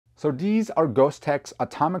So these are Ghostek's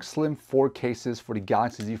Atomic Slim 4 cases for the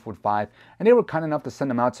Galaxy Z Fold 5, and they were kind enough to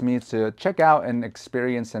send them out to me to check out and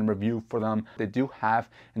experience and review for them. They do have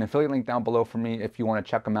an affiliate link down below for me if you want to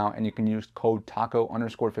check them out, and you can use code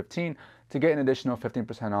TACO_15 to get an additional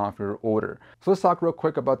 15% off your order. So let's talk real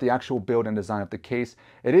quick about the actual build and design of the case.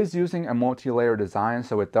 It is using a multi-layer design,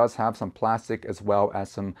 so it does have some plastic as well as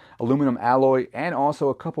some aluminum alloy and also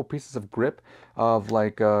a couple pieces of grip of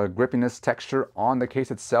like grippiness texture on the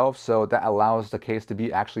case itself, so that allows the case to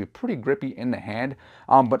be actually pretty grippy in the hand.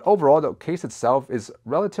 But overall, the case itself is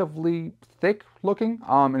relatively thick looking,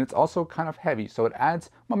 and it's also kind of heavy, so it adds,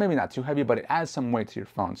 well, maybe not too heavy, but it adds some weight to your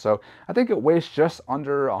phone. So I think it weighs just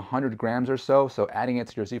under 100 grams or so, so adding it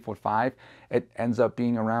to your Z Fold 5, it ends up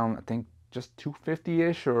being around, I think, just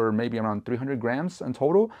 250-ish or maybe around 300 grams in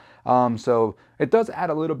total. So it does add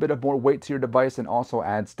a little bit of more weight to your device, and also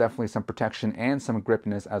adds definitely some protection and some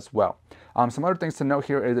grippiness as well. Some other things to note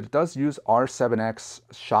here is that it does use R7X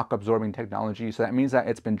shock absorbing technology, so that means that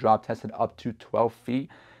it's been drop tested up to 12 feet.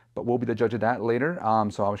 But we'll be the judge of that later.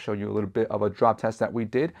 So I'll show you a little bit of a drop test that we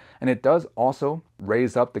did. And it does also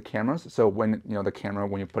raise up the cameras. So when, the camera,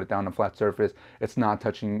 when you put it down on a flat surface, it's not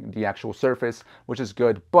touching the actual surface, which is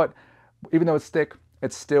good. But even though it's thick,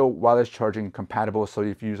 it's still wireless charging compatible. So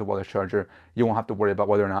if you use a wireless charger, you won't have to worry about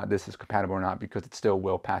whether or not this is compatible or not, because it still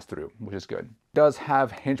will pass through, which is good. It does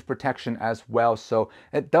have hinge protection as well. So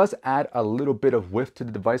it does add a little bit of width to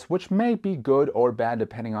the device, which may be good or bad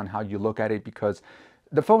depending on how you look at it, because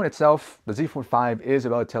the phone itself, the Z Fold 5, is a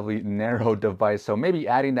relatively narrow device, so maybe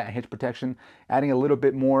adding that hinge protection, adding a little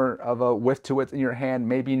bit more of a width to it in your hand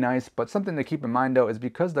may be nice. But something to keep in mind though is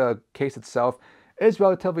because the case itself is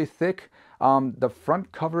relatively thick, the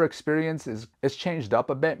front cover experience is changed up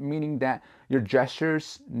a bit, meaning that your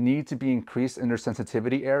gestures need to be increased in their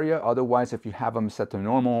sensitivity area. Otherwise, if you have them set to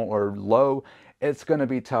normal or low, it's going to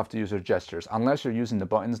be tough to use your gestures. Unless you're using the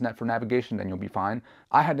buttons for navigation, then you'll be fine.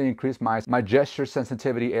 I had to increase my gesture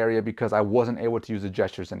sensitivity area because I wasn't able to use the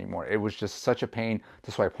gestures anymore. It was just such a pain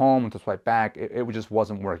to swipe home, to swipe back. It just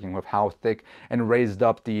wasn't working with how thick and raised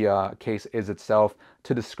up the case is itself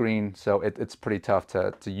to the screen. So it's pretty tough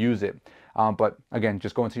to use it. But again,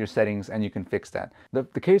 just go into your settings and you can fix that.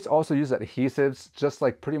 The case also uses adhesives, just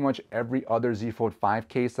like pretty much every other Z Fold 5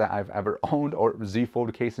 case that I've ever owned, or Z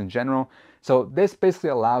Fold case in general. So this basically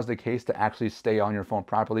allows the case to actually stay on your phone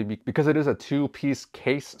properly, because it is a two-piece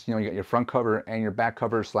case. You got your front cover and your back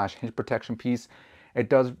cover / hinge protection piece. It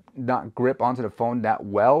does not grip onto the phone that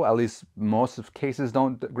well. At least most of cases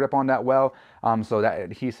don't grip on that well. So that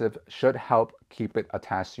adhesive should help keep it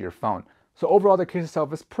attached to your phone. So overall, the case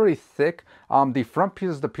itself is pretty thick. The front piece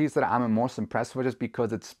is the piece that I'm most impressed with, just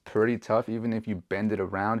because it's pretty tough. Even if you bend it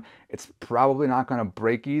around, it's probably not going to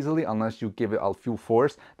break easily unless you give it a few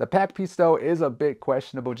force. The back piece though is a bit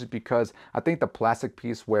questionable, just because I think the plastic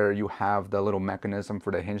piece where you have the little mechanism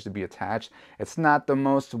for the hinge to be attached, it's not the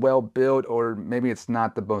most well built, or maybe it's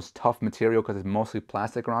not the most tough material because it's mostly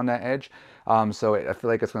plastic around that edge. So I feel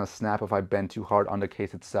like it's going to snap if I bend too hard on the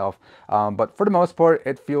case itself. But for the most part,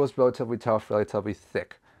 it feels relatively tough, relatively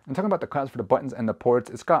thick. And talking about the cutouts for the buttons and the ports,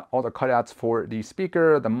 it's got all the cutouts for the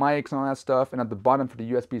speaker, the mics, and all that stuff. And at the bottom for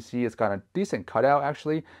the USB-C, it's got a decent cutout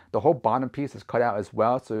actually. The whole bottom piece is cut out as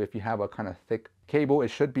well, so if you have a kind of thick cable, it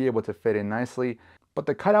should be able to fit in nicely. But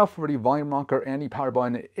the cutout for the volume rocker and the power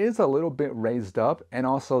button is a little bit raised up, and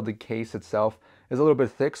also the case itself is a little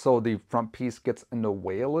bit thick, so the front piece gets in the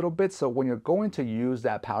way a little bit. So when you're going to use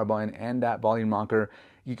that power button and that volume rocker,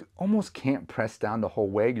 you almost can't press down the whole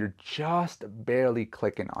way. You're just barely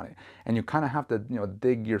clicking on it, and you kind of have to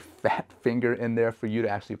dig your fat finger in there for you to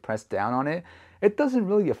actually press down on it. It doesn't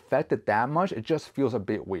really affect it that much. It just feels a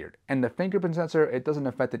bit weird. And the fingerprint sensor, it doesn't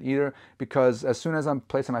affect it either, because as soon as I'm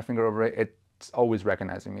placing my finger over it, it's always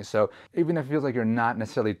recognizing me. So even if it feels like you're not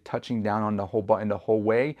necessarily touching down on the whole button the whole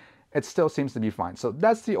way, it still seems to be fine. So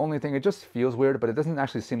that's the only thing. It just feels weird, but it doesn't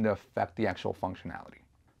actually seem to affect the actual functionality.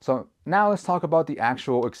 So now let's talk about the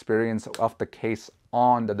actual experience of the case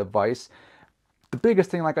on the device. The biggest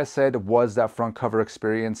thing, like I said, was that front cover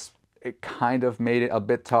experience. It kind of made it a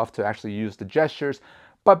bit tough to actually use the gestures.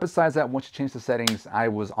 But besides that, once you change the settings, I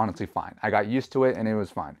was honestly fine. I got used to it and it was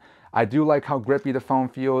fine. I do like how grippy the phone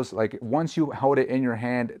feels. Like once you hold it in your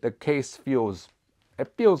hand, the case feels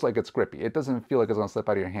like it's grippy. It doesn't feel like it's gonna slip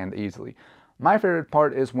out of your hand easily. My favorite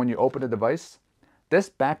part is when you open the device, this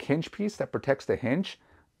back hinge piece that protects the hinge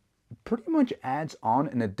pretty much adds on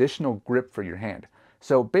an additional grip for your hand.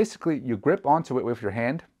 So basically you grip onto it with your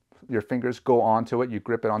hand, your fingers go onto it, you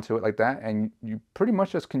grip it onto it like that, and you pretty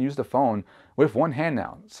much just can use the phone with one hand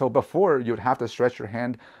now. So before, you'd have to stretch your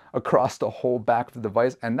hand across the whole back of the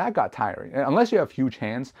device, and that got tiring. And unless you have huge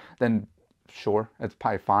hands, then sure, it's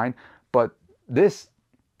probably fine. But this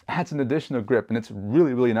adds an additional grip, and it's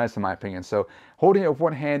really, really nice in my opinion. So holding it with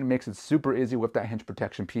one hand makes it super easy with that hinge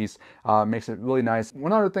protection piece, makes it really nice.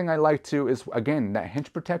 One other thing I like too is, again, that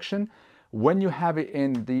hinge protection. When you have it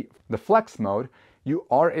in the flex mode, you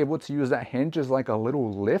are able to use that hinge as like a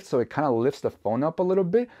little lift, so it kind of lifts the phone up a little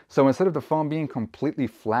bit. So instead of the phone being completely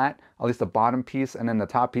flat, at least the bottom piece, and then the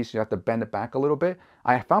top piece, you have to bend it back a little bit.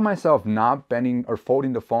 I found myself not bending or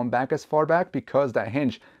folding the phone back as far back because that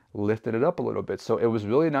hinge lifted it up a little bit. So it was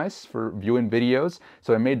really nice for viewing videos.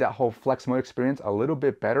 So it made that whole flex mode experience a little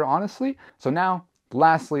bit better, honestly. So now,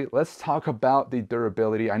 lastly, let's talk about the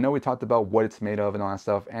durability. I know we talked about what it's made of and all that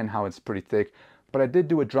stuff and how it's pretty thick, but I did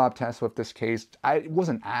do a drop test with this case. I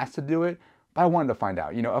wasn't asked to do it, but I wanted to find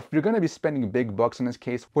out. You know, if you're going to be spending big bucks on this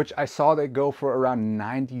case, which I saw they go for around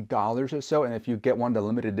 $90 or so, and if you get one of the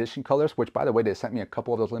limited edition colors, which by the way, they sent me a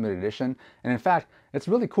couple of those limited edition, and in fact, it's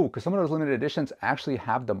really cool because some of those limited editions actually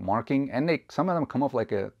have the marking, and some of them come up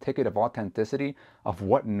like a ticket of authenticity of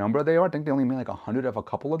what number they are. I think they only made like 100 of a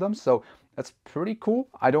couple of them, so that's pretty cool.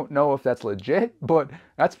 I don't know if that's legit, but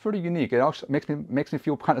that's pretty unique. It also makes me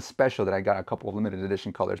feel kind of special that I got a couple of limited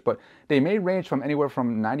edition colors. But they may range from anywhere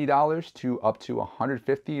from $90 to up to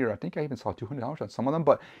 $150, or I think I even saw $200 on some of them.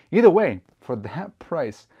 But either way, for that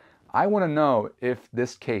price, I want to know if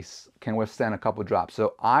this case can withstand a couple drops.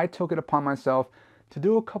 So I took it upon myself to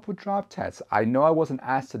do a couple drop tests. I know I wasn't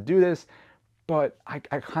asked to do this, but I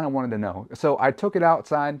kind of wanted to know. So I took it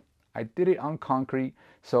outside. I did it on concrete.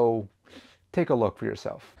 So take a look for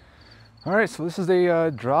yourself. All right, so this is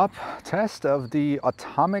a drop test of the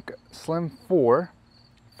Atomic Slim 4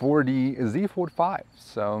 for the Z Fold 5.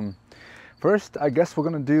 So first, I guess we're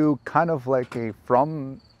gonna do kind of like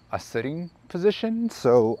from a sitting position.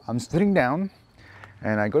 So I'm sitting down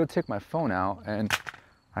and I go to take my phone out and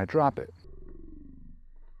I drop it.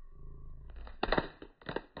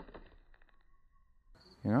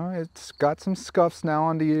 You know, it's got some scuffs now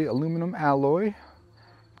on the aluminum alloy.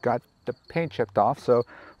 Got the paint chipped off, so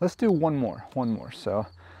let's do one more. So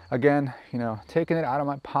again, you know, taking it out of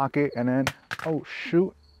my pocket and then, oh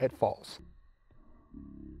shoot, it falls.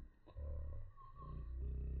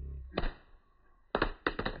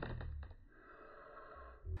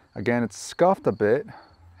 Again, it's scuffed a bit.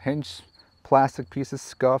 Hinge plastic piece is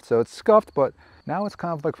scuffed, so it's scuffed, but now it's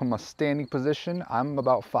kind of like from a standing position. I'm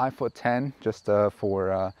about 5'10", just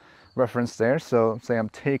for reference there. So say I'm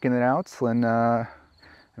taking it out and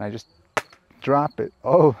I just drop it.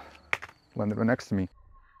 Oh, landed right next to me.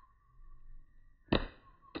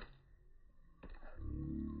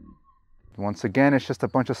 Once again, it's just a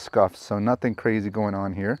bunch of scuffs, so nothing crazy going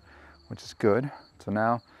on here, which is good. So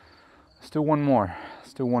now let's do one more.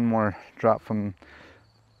 Let's do one more drop from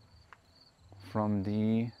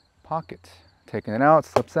the pocket. Taking it out,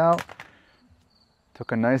 slips out.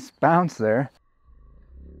 Took a nice bounce there.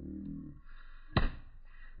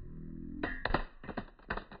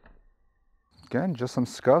 Again, just some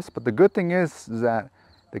scuffs, but the good thing is that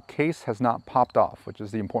the case has not popped off, which is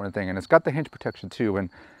the important thing. And it's got the hinge protection too, and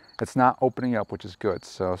it's not opening up, which is good.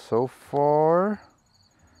 So far,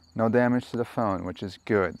 no damage to the phone, which is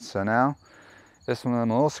good. So now, this one I'm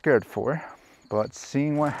a little scared for, but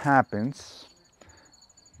seeing what happens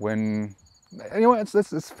when, you know,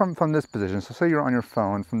 it's from this position. So say you're on your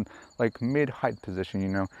phone from like mid-height position, you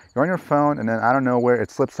know, you're on your phone and then I don't know where it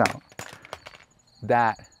slips out.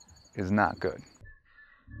 That is not good.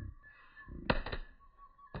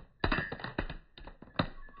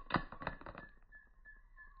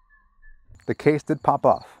 The case did pop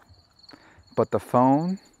off, but the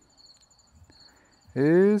phone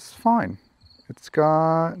is fine. It's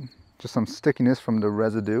got just some stickiness from the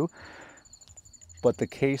residue, but the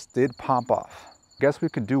case did pop off. I guess we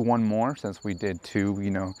could do one more since we did two,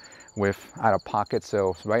 you know, with out of pocket.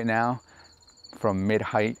 So right now, from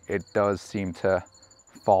mid-height, it does seem to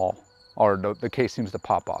fall, or the case seems to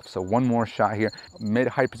pop off. So one more shot here.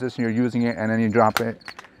 Mid-height position, you're using it, and then you drop it.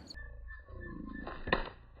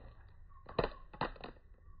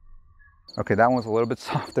 Okay, that one's a little bit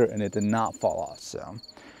softer and it did not fall off, so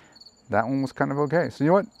that one was kind of okay. So you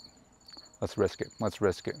know what? Let's risk it. Let's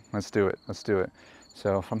risk it. Let's do it. Let's do it.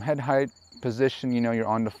 So from head height position, you know, you're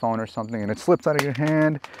on the phone or something and it slips out of your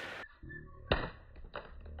hand.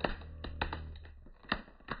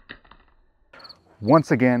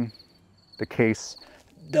 Once again, the case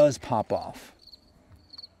does pop off.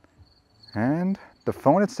 And the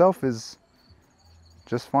phone itself is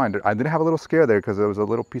just fine. I did have a little scare there because there was a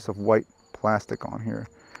little piece of white plastic on here,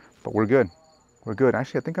 but we're good. We're good.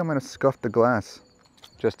 Actually, I think I'm gonna scuff the glass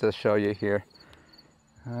just to show you here.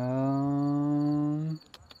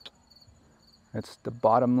 It's the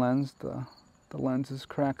bottom lens, the lens is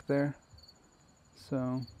cracked there.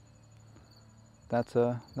 So that's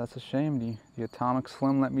a shame. The Atomic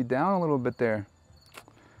Slim let me down a little bit there.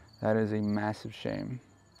 That is a massive shame.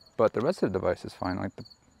 But the rest of the device is fine. Like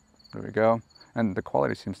there we go. And the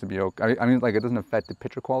quality seems to be okay. I mean, like, it doesn't affect the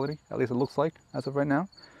picture quality, at least it looks like, as of right now.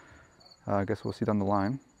 I guess we'll see down the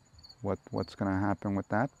line what's gonna happen with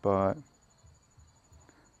that. But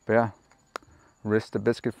yeah, risk the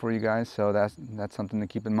biscuit for you guys. So that's something to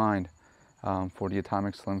keep in mind for the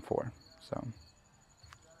Atomic Slim 4. So,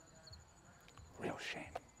 real shame.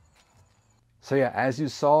 So yeah, as you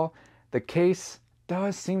saw, the case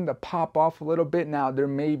does seem to pop off a little bit. Now, there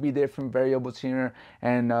may be different variables here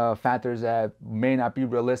and factors that may not be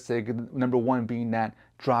realistic. Number one being that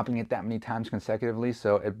dropping it that many times consecutively.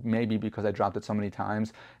 So it may be because I dropped it so many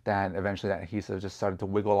times that eventually that adhesive just started to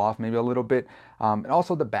wiggle off maybe a little bit. And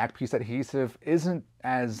also the back piece adhesive isn't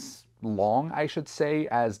as long, I should say,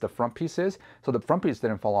 as the front piece is. So the front piece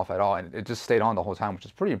didn't fall off at all, and it just stayed on the whole time, which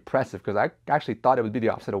is pretty impressive because I actually thought it would be the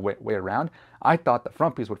opposite way around. I thought the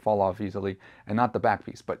front piece would fall off easily and not the back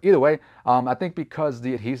piece. But either way, I think because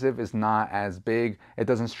the adhesive is not as big, it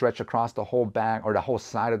doesn't stretch across the whole back or the whole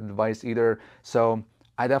side of the device either. So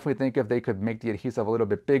I definitely think if they could make the adhesive a little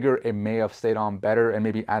bit bigger, it may have stayed on better, and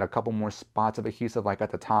maybe add a couple more spots of adhesive like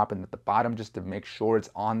at the top and at the bottom just to make sure it's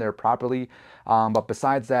on there properly. But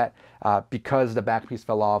besides that, because the back piece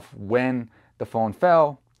fell off when the phone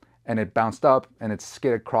fell and it bounced up and it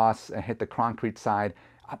skid across and hit the concrete side,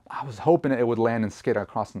 I was hoping it would land and skid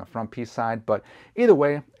across on the front piece side. But either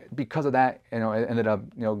way, because of that, it ended up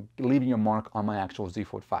leaving a mark on my actual Z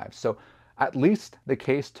Fold 5. So at least the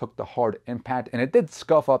case took the hard impact, and it did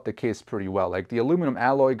scuff up the case pretty well. Like the aluminum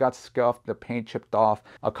alloy got scuffed, the paint chipped off,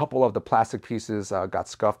 a couple of the plastic pieces got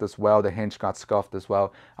scuffed as well, the hinge got scuffed as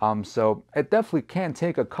well. So it definitely can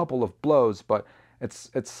take a couple of blows, but it's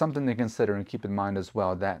something to consider and keep in mind as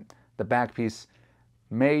well, that the back piece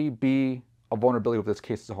may be a vulnerability with this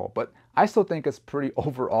case as a whole. But I still think it's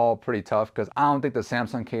overall pretty tough, because I don't think the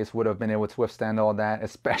Samsung case would have been able to withstand all that,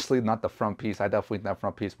 especially not the front piece. I definitely think that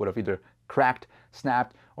front piece would have either cracked,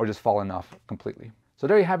 snapped, or just fallen off completely. So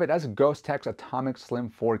there you have it. That's Ghostek's Atomic Slim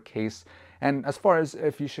 4 case. And as far as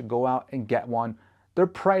if you should go out and get one, they're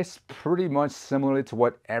priced pretty much similarly to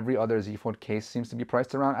what every other Z Fold case seems to be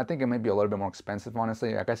priced around. I think it might be a little bit more expensive,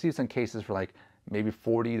 honestly. Like, I see some cases for like maybe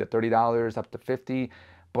 $40 to $30, up to $50.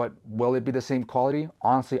 But will it be the same quality?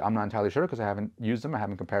 Honestly, I'm not entirely sure because I haven't used them. I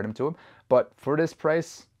haven't compared them to them. But for this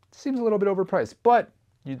price, it seems a little bit overpriced. But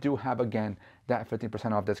you do have, again, that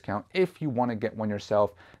 50% off discount if you want to get one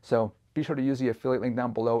yourself. So be sure to use the affiliate link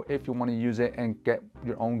down below if you want to use it and get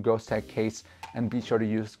your own Ghostek case. And be sure to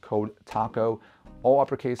use code TACO, all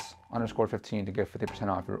uppercase _15, to get 50%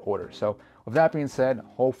 off your order. So with that being said,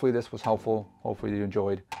 hopefully this was helpful. Hopefully you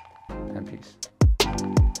enjoyed, and peace.